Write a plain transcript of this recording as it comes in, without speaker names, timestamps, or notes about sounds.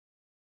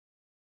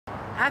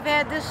I've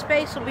had this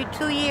space will be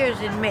 2 years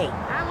in May.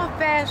 I'm a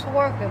fast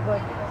worker, but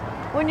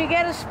when you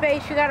get a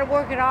space, you got to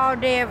work it all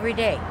day, every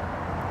day.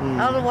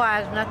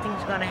 Otherwise,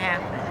 nothing's going to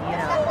happen, you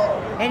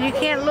know. And you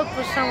can't look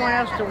for someone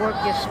else to work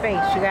your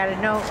space. You got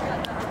to know,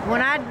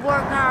 when I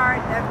work hard,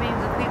 that means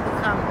the people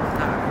come work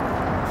hard.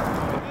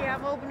 Yeah,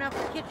 I'm opening up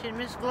a kitchen,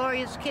 Miss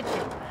Gloria's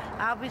Kitchen.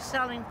 I'll be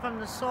selling from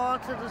the soil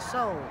to the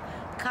soul.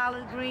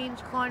 Collard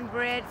greens,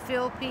 cornbread,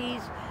 field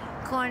peas,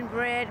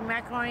 cornbread,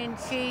 macaroni and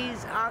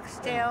cheese,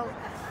 oxtail.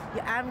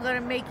 I'm going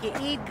to make you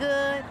eat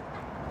good,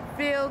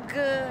 feel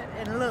good,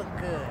 and look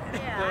good.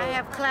 Yeah, I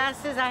have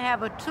classes. I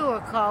have a tour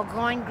called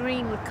Going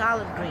Green with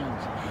Collard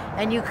Greens.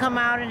 And you come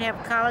out and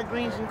have collard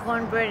greens and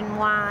cornbread and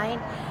wine.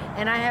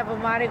 And I have a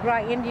Mardi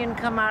Gras Indian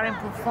come out and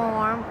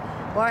perform.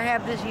 Or I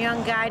have this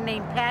young guy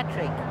named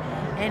Patrick.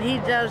 And he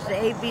does the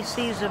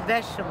ABCs of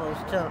vegetables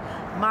to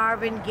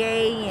Marvin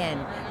Gaye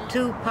and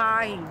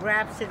Tupac. He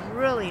raps it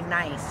really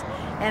nice.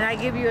 And I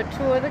give you a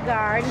tour of the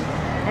garden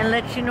and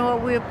let you know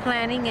what we're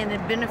planting and the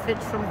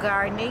benefits from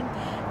gardening.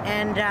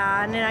 And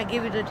then I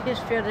give you the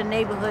history of the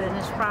neighborhood and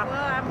this property.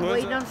 Well, I'm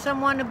waiting on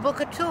someone to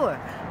book a tour.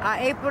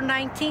 April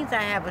 19th,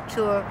 I have a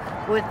tour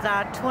with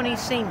 20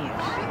 seniors.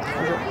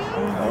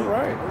 All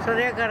right. So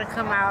they're going to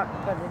come out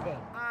for the day.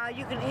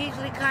 You can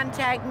easily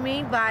contact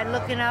me by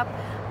looking up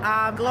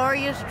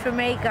Gloria's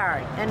Treme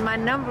Garden. And my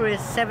number is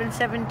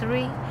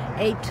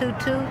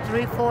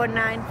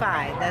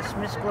 773-822-3495. That's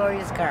Miss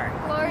Gloria's Garden.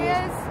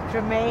 Gloria's?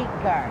 Treme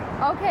Garden.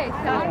 Okay,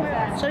 got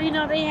it. So, you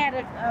know, they had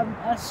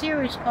a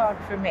series called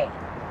Treme.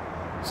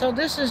 So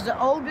this is the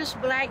oldest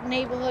black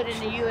neighborhood in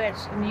the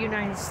U.S., in the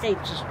United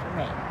States, is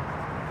Treme.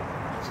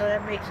 So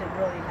that makes it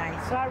really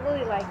nice. So I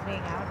really like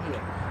being out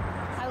here.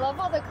 I love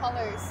all the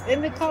colors.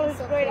 And the colors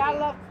so great. pretty. I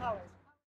love